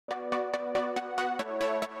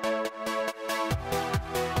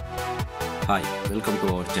Hi, welcome to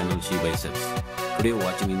our channel She Biceps. Today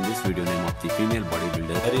watching in this video name of the female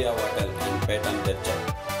bodybuilder Wattel and Peyton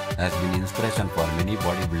has been inspiration for many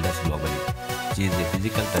bodybuilders globally. She is a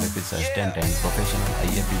physical therapist assistant and professional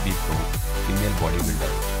IFBB pro female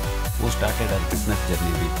bodybuilder who started her fitness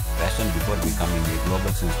journey with passion before becoming a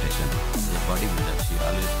global sensation. As a bodybuilder, she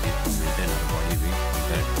always keeps to maintain her body weight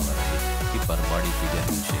compared to her height, keep her body figure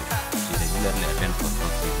in shape. She regularly attends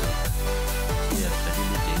workout seasons. She has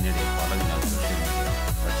steadily gained a following on social media,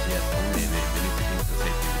 but she has found a way benefiting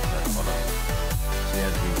society with her following. She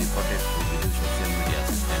has been reported to reduce social media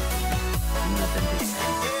assistant to be inauthentic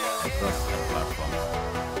and across her platforms.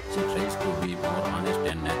 She tries to be more honest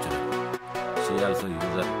and natural. She also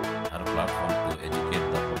uses her platform to educate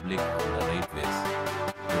the public on the right ways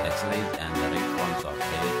to exercise and the right forms of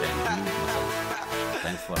diet and build muscles.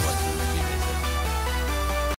 Thanks for watching.